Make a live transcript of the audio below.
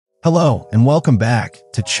Hello, and welcome back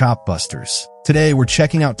to Chop Busters. Today, we're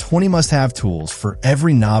checking out 20 must-have tools for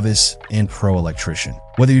every novice and pro electrician.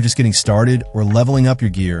 Whether you're just getting started or leveling up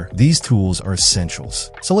your gear, these tools are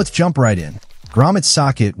essentials. So let's jump right in. Grommet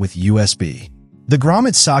Socket with USB. The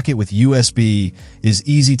Grommet Socket with USB is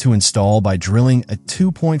easy to install by drilling a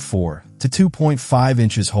 2.4 to 2.5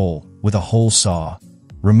 inches hole with a hole saw,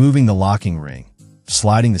 removing the locking ring,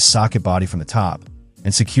 sliding the socket body from the top,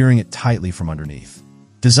 and securing it tightly from underneath.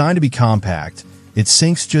 Designed to be compact, it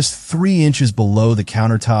sinks just 3 inches below the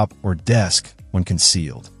countertop or desk when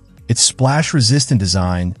concealed. Its splash-resistant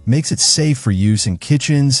design makes it safe for use in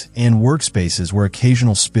kitchens and workspaces where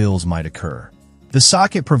occasional spills might occur. The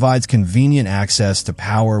socket provides convenient access to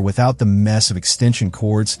power without the mess of extension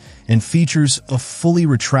cords and features a fully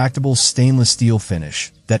retractable stainless steel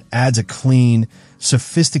finish that adds a clean,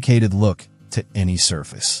 sophisticated look to any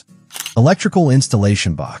surface. Electrical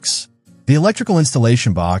Installation Box. The electrical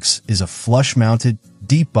installation box is a flush-mounted,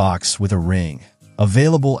 deep box with a ring,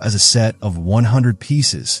 available as a set of 100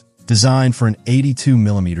 pieces, designed for an 82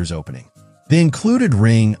 mm opening. The included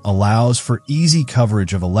ring allows for easy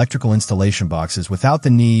coverage of electrical installation boxes without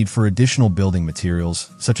the need for additional building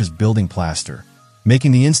materials, such as building plaster,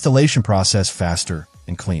 making the installation process faster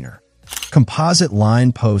and cleaner. Composite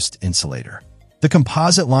Line Post Insulator. The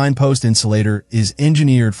composite line post insulator is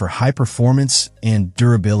engineered for high performance and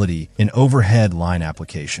durability in overhead line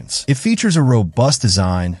applications. It features a robust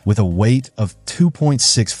design with a weight of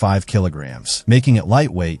 2.65 kilograms, making it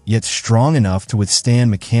lightweight yet strong enough to withstand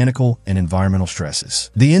mechanical and environmental stresses.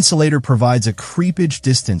 The insulator provides a creepage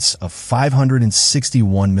distance of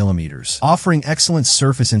 561 millimeters, offering excellent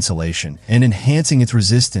surface insulation and enhancing its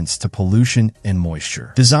resistance to pollution and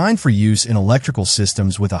moisture. Designed for use in electrical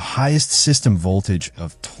systems with a highest system voltage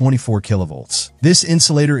of 24 kilovolts. This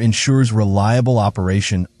insulator ensures reliable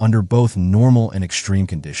operation under both normal and extreme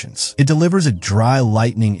conditions. It delivers a dry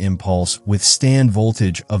lightning impulse with stand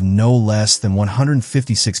voltage of no less than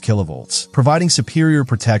 156 kilovolts, providing superior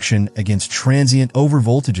protection against transient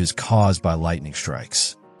overvoltages caused by lightning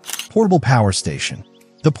strikes. Portable Power Station.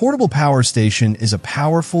 The portable power station is a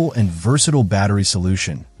powerful and versatile battery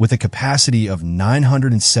solution with a capacity of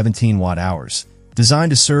 917 watt-hours, designed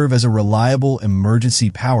to serve as a reliable emergency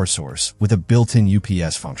power source with a built-in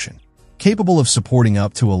UPS function. Capable of supporting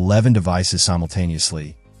up to 11 devices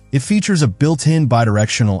simultaneously, it features a built-in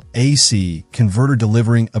bidirectional AC converter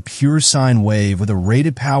delivering a pure sine wave with a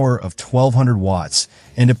rated power of 1200 watts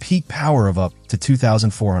and a peak power of up to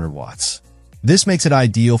 2400 watts. This makes it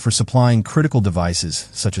ideal for supplying critical devices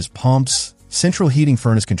such as pumps, central heating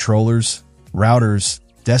furnace controllers, routers,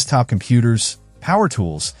 desktop computers, power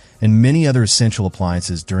tools, and many other essential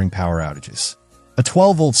appliances during power outages. A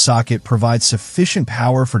 12-volt socket provides sufficient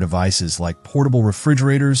power for devices like portable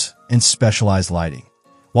refrigerators and specialized lighting,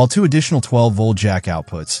 while 2 additional 12-volt jack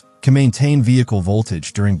outputs can maintain vehicle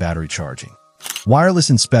voltage during battery charging. Wireless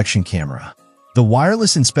Inspection Camera. The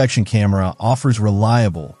wireless inspection camera offers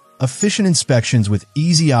reliable, efficient inspections with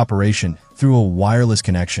easy operation through a wireless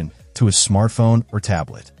connection to a smartphone or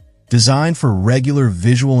tablet. Designed for regular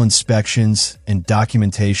visual inspections and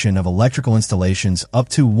documentation of electrical installations up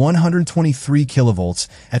to 123 kilovolts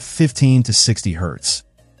at 15 to 60 hertz.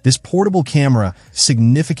 This portable camera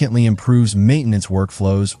significantly improves maintenance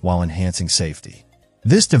workflows while enhancing safety.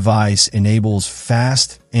 This device enables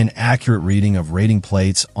fast and accurate reading of rating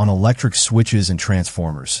plates on electric switches and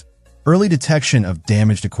transformers, early detection of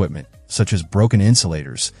damaged equipment, such as broken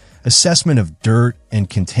insulators, assessment of dirt and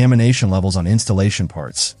contamination levels on installation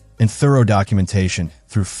parts, and thorough documentation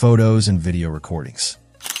through photos and video recordings.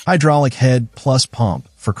 Hydraulic head plus pump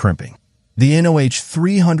for crimping. The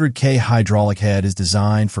NOH300K hydraulic head is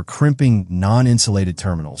designed for crimping non-insulated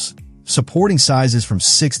terminals, supporting sizes from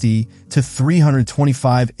 60 to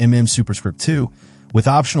 325 mm superscript 2, with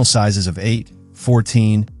optional sizes of 8,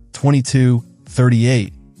 14, 22,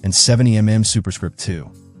 38, and 70 mm superscript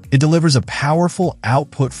 2. It delivers a powerful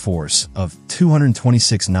output force of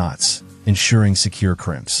 226 knots, ensuring secure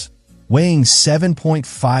crimps. Weighing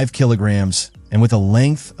 7.5 kilograms and with a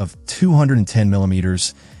length of 210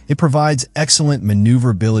 millimeters, it provides excellent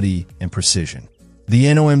maneuverability and precision. The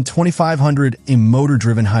NOM2500, a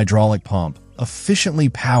motor-driven hydraulic pump, efficiently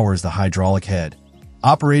powers the hydraulic head,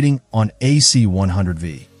 operating on AC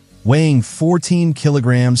 100V. Weighing 14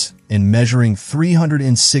 kilograms and measuring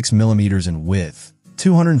 306 millimeters in width,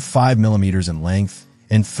 205 millimeters in length,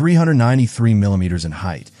 and 393 millimeters in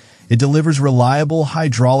height, it delivers reliable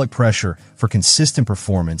hydraulic pressure for consistent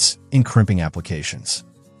performance in crimping applications.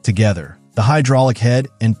 Together, the hydraulic head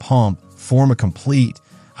and pump form a complete,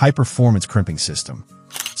 high-performance crimping system.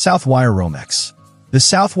 Southwire Romex. The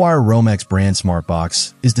Southwire Romex brand smart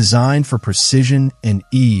box is designed for precision and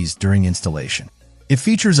ease during installation. It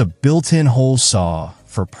features a built-in hole saw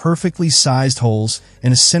for perfectly sized holes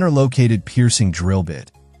and a center-located piercing drill bit,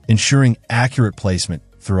 ensuring accurate placement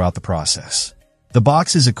throughout the process. The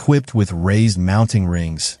box is equipped with raised mounting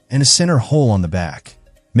rings and a center hole on the back,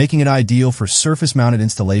 making it ideal for surface-mounted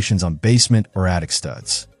installations on basement or attic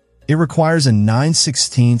studs. It requires a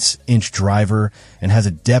 9/16" driver and has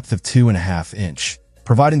a depth of 2.5 inches,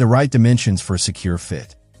 providing the right dimensions for a secure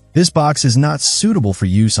fit. This box is not suitable for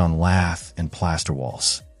use on lath and plaster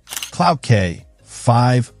walls. Klauke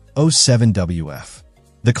K507WF.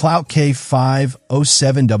 The Klauke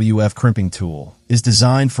K507WF crimping tool is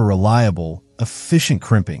designed for reliable, efficient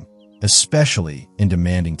crimping, especially in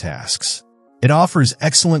demanding tasks. It offers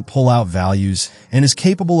excellent pull-out values and is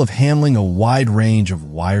capable of handling a wide range of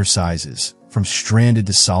wire sizes, from stranded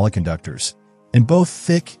to solid conductors, in both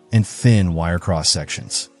thick and thin wire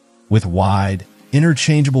cross-sections. With wide,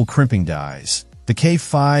 interchangeable crimping dies, the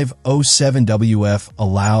K507WF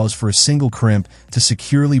allows for a single crimp to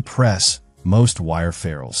securely press most wire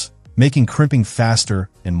ferrules, making crimping faster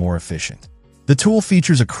and more efficient. The tool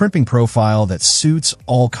features a crimping profile that suits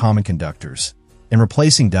all common conductors, and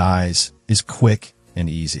replacing dies is quick and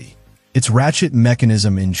easy. Its ratchet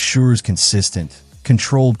mechanism ensures consistent,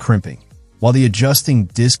 controlled crimping, while the adjusting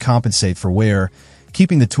disc compensates for wear,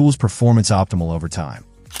 keeping the tool's performance optimal over time.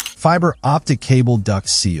 Fibre optic cable duct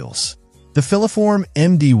seals. The Filiform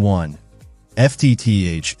MD1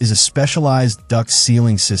 FTTH is a specialized duct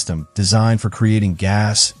sealing system designed for creating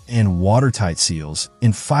gas and watertight seals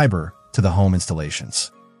in fiber to the home installations.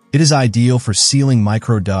 It is ideal for sealing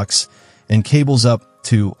microducts and cables up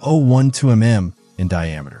to 0.12 mm in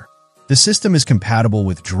diameter. The system is compatible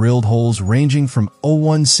with drilled holes ranging from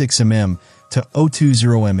 0.16 mm to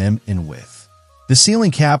 0.20 mm in width. The sealing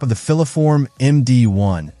cap of the Filiform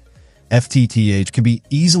MD1 FTTH can be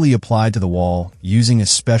easily applied to the wall using a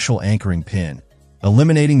special anchoring pin,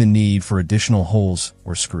 eliminating the need for additional holes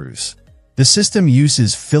or screws. The system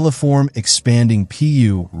uses Filiform expanding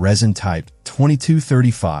PU resin type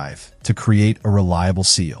 2235 to create a reliable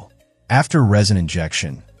seal. After resin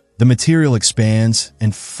injection, the material expands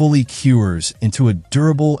and fully cures into a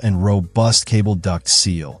durable and robust cable duct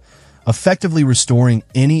seal, effectively restoring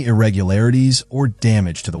any irregularities or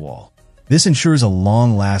damage to the wall. This ensures a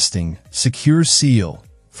long-lasting, secure seal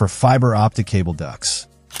for fiber optic cable ducts.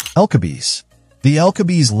 ELKOBIS. The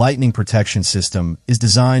ELKOBIS lightning protection system is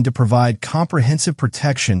designed to provide comprehensive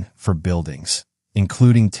protection for buildings,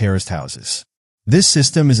 including terraced houses. This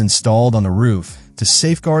system is installed on the roof to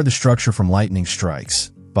safeguard the structure from lightning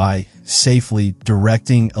strikes by safely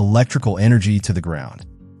directing electrical energy to the ground.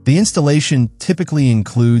 The installation typically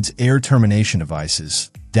includes air termination devices,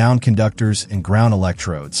 down conductors, and ground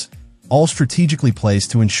electrodes, all strategically placed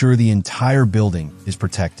to ensure the entire building is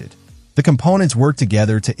protected. The components work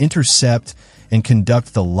together to intercept and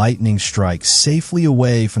conduct the lightning strike safely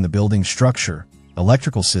away from the building's structure,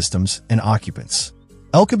 electrical systems, and occupants.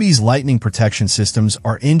 ELKOBIS lightning protection systems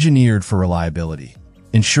are engineered for reliability,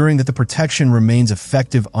 ensuring that the protection remains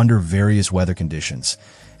effective under various weather conditions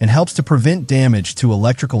and helps to prevent damage to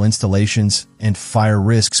electrical installations and fire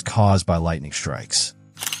risks caused by lightning strikes.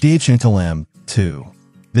 DEHNventil M2.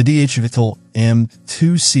 The DEHNventil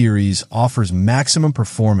M2 series offers maximum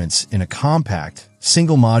performance in a compact,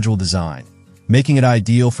 single-module design, making it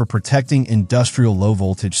ideal for protecting industrial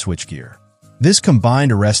low-voltage switchgear. This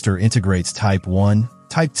combined arrestor integrates Type 1,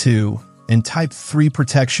 Type 2, and Type 3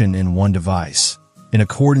 protection in one device, in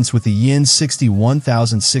accordance with the EN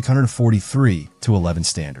 61643-11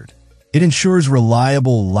 standard. It ensures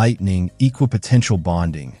reliable lightning equipotential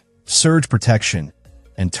bonding, surge protection,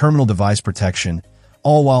 and terminal device protection,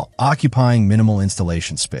 all while occupying minimal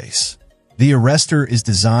installation space. The arrestor is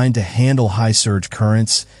designed to handle high surge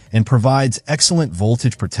currents and provides excellent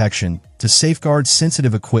voltage protection to safeguard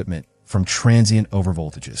sensitive equipment from transient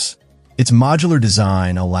overvoltages. Its modular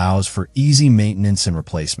design allows for easy maintenance and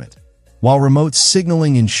replacement, while remote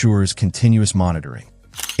signaling ensures continuous monitoring.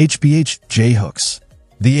 HPH J-Hooks.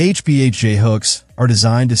 The HPH J-Hooks are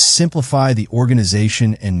designed to simplify the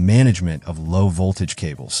organization and management of low-voltage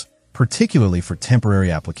cables, particularly for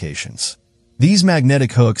temporary applications. These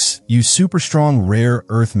magnetic hooks use super-strong rare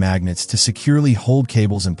earth magnets to securely hold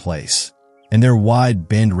cables in place, and their wide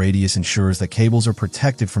bend radius ensures that cables are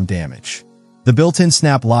protected from damage. The built-in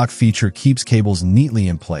snap lock feature keeps cables neatly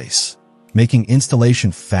in place, making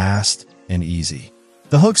installation fast and easy.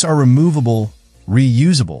 The hooks are removable,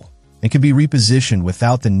 reusable, and can be repositioned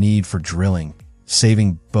without the need for drilling,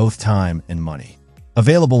 saving both time and money.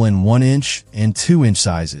 Available in 1-inch and 2-inch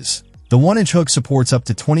sizes, The 1-inch hook supports up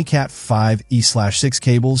to 20 Cat 5e/6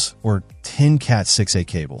 cables or 10 Cat 6a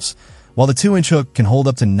cables, while the 2-inch hook can hold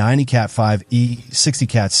up to 90 Cat 5e, 60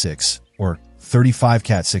 Cat 6, or 35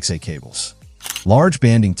 Cat 6a cables. Large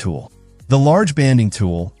banding tool. The large banding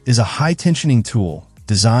tool is a high-tensioning tool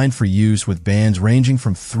designed for use with bands ranging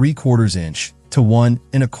from 3/4 inch to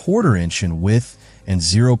 1¼ inch in width and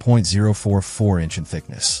 0.044 inch in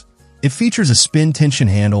thickness. It features a spin tension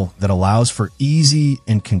handle that allows for easy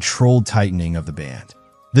and controlled tightening of the band.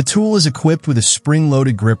 The tool is equipped with a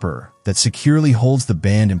spring-loaded gripper that securely holds the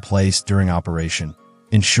band in place during operation,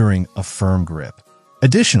 ensuring a firm grip.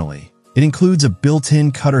 Additionally, it includes a built-in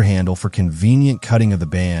cutter handle for convenient cutting of the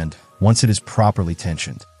band once it is properly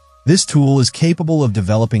tensioned. This tool is capable of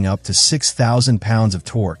developing up to 6,000 pounds of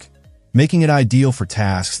torque, making it ideal for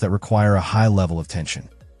tasks that require a high level of tension.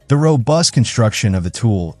 The robust construction of the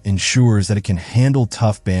tool ensures that it can handle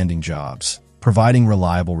tough banding jobs, providing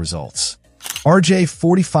reliable results.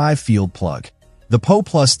 RJ45 Field Plug. The PO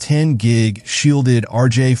Plus 10 gig shielded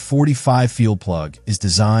RJ45 field plug is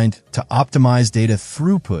designed to optimize data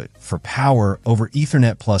throughput for power over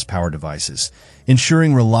Ethernet plus power devices,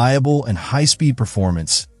 ensuring reliable and high-speed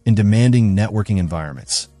performance in demanding networking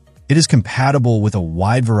environments. It is compatible with a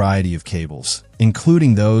wide variety of cables,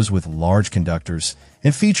 including those with large conductors,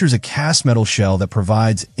 and features a cast metal shell that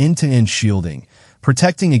provides end-to-end shielding,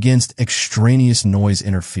 protecting against extraneous noise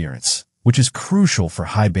interference, which is crucial for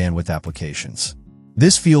high-bandwidth applications.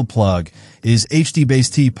 This field plug is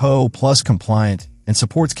HDBaseT PO Plus compliant and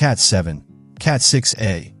supports Cat 7, Cat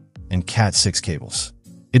 6a, and Cat 6 cables.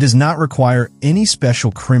 It does not require any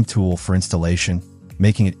special crimp tool for installation,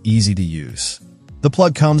 making it easy to use. The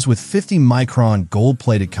plug comes with 50-micron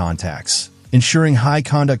gold-plated contacts, ensuring high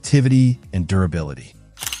conductivity and durability.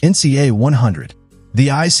 NCA 100. The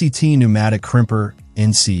ICT Pneumatic Crimper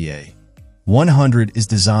NCA 100 is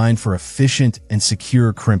designed for efficient and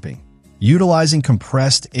secure crimping, utilizing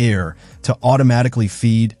compressed air to automatically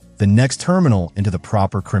feed the next terminal into the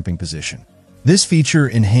proper crimping position. This feature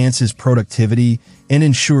enhances productivity and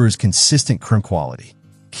ensures consistent crimp quality.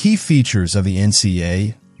 Key features of the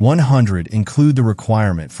NCA 100 include the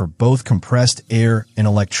requirement for both compressed air and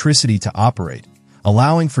electricity to operate,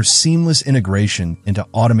 allowing for seamless integration into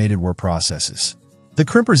automated work processes. The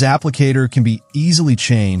crimper's applicator can be easily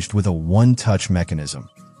changed with a one-touch mechanism,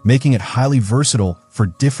 making it highly versatile for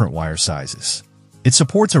different wire sizes. It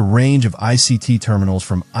supports a range of ICT terminals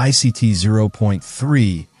from ICT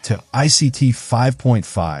 0.3 to ICT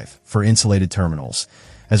 5.5 for insulated terminals,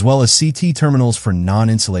 as well as CT terminals for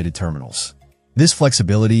non-insulated terminals. This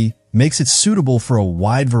flexibility makes it suitable for a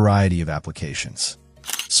wide variety of applications.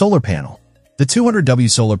 Solar panel. The 200W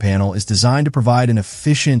solar panel is designed to provide an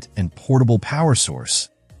efficient and portable power source,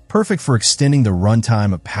 perfect for extending the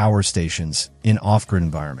runtime of power stations in off-grid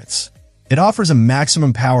environments. It offers a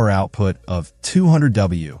maximum power output of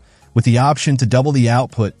 200W, with the option to double the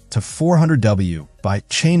output to 400W by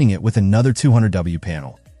chaining it with another 200W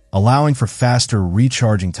panel, allowing for faster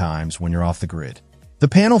recharging times when you're off the grid. The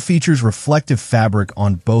panel features reflective fabric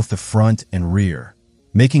on both the front and rear,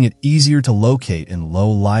 making it easier to locate in low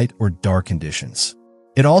light or dark conditions.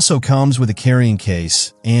 It also comes with a carrying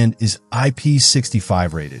case and is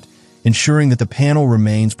IP65 rated, ensuring that the panel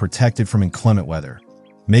remains protected from inclement weather,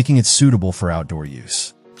 making it suitable for outdoor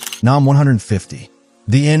use. NOM 150.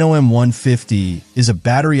 The NOM 150 is a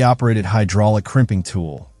battery-operated hydraulic crimping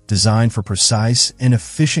tool designed for precise and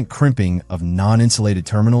efficient crimping of non-insulated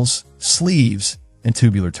terminals, sleeves, and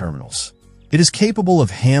tubular terminals. It is capable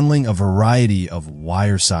of handling a variety of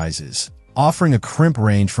wire sizes, offering a crimp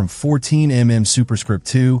range from 14 mm superscript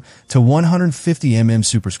 2 to 150 mm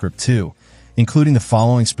superscript 2, including the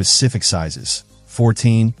following specific sizes: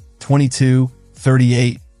 14, 22,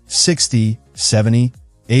 38, 60, 70,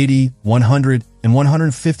 80, 100, and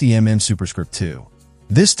 150 mm superscript 2.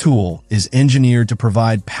 This tool is engineered to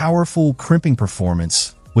provide powerful crimping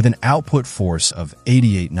performance with an output force of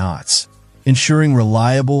 88 knots, ensuring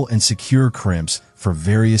reliable and secure crimps for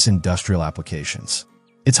various industrial applications.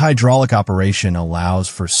 Its hydraulic operation allows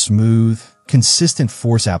for smooth, consistent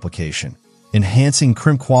force application, enhancing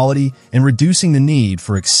crimp quality and reducing the need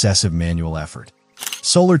for excessive manual effort.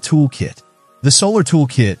 Solar Toolkit. The Solar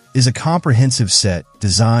Toolkit is a comprehensive set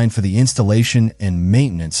designed for the installation and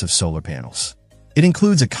maintenance of solar panels. It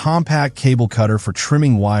includes a compact cable cutter for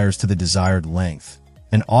trimming wires to the desired length,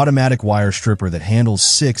 an automatic wire stripper that handles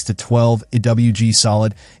 6 to 12 AWG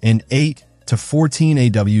solid and 8 to 14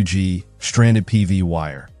 AWG stranded PV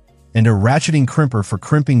wire, and a ratcheting crimper for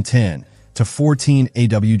crimping 10 to 14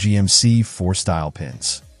 AWG MC4 style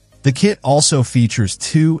pins. The kit also features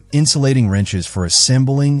 2 insulating wrenches for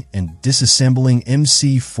assembling and disassembling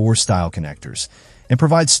MC4 style connectors and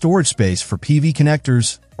provides storage space for PV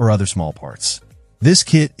connectors or other small parts. This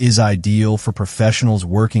kit is ideal for professionals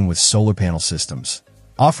working with solar panel systems,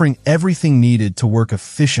 offering everything needed to work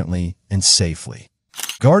efficiently and safely.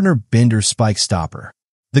 GARDNER Bender Spike Stopper.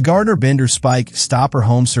 The GARDNER Bender Spike Stopper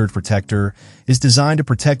Home Surge Protector is designed to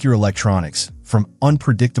protect your electronics from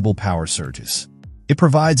unpredictable power surges. It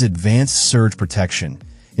provides advanced surge protection,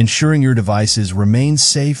 ensuring your devices remain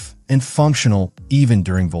safe and functional even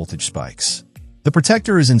during voltage spikes. The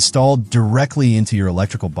protector is installed directly into your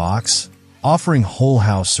electrical box, offering whole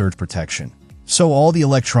house surge protection, so all the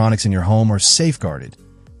electronics in your home are safeguarded,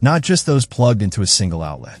 not just those plugged into a single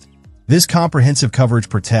outlet. This comprehensive coverage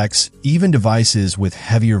protects even devices with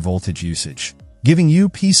heavier voltage usage, giving you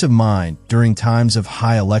peace of mind during times of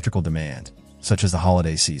high electrical demand, such as the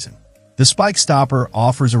holiday season. The Spike Stopper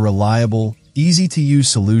offers a reliable, easy-to-use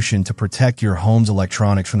solution to protect your home's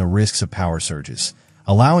electronics from the risks of power surges,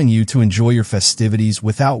 allowing you to enjoy your festivities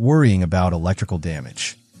without worrying about electrical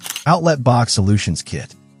damage. Outlet Box Solutions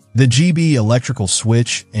Kit. The GB Electrical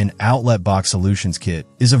Switch and Outlet Box Solutions Kit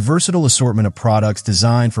is a versatile assortment of products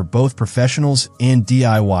designed for both professionals and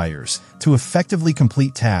DIYers to effectively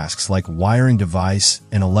complete tasks like wiring device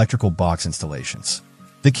and electrical box installations.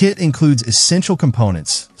 The kit includes essential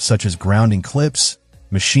components such as grounding clips,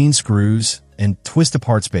 machine screws, and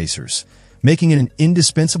twist-apart spacers, making it an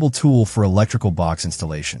indispensable tool for electrical box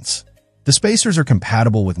installations. The spacers are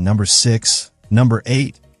compatible with number 6, number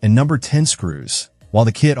 8, and number 10 screws, while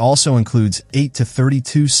the kit also includes 8 to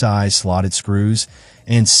 32 size slotted screws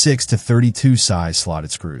and 6 to 32 size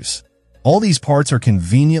slotted screws. All these parts are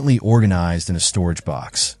conveniently organized in a storage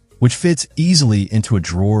box, which fits easily into a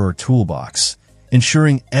drawer or toolbox,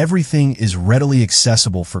 ensuring everything is readily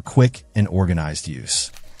accessible for quick and organized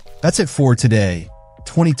use. That's it for today.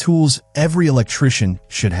 20 tools every electrician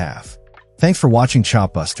should have. Thanks for watching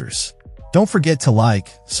Chop Busters. Don't forget to like,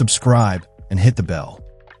 subscribe, and hit the bell.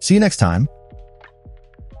 See you next time.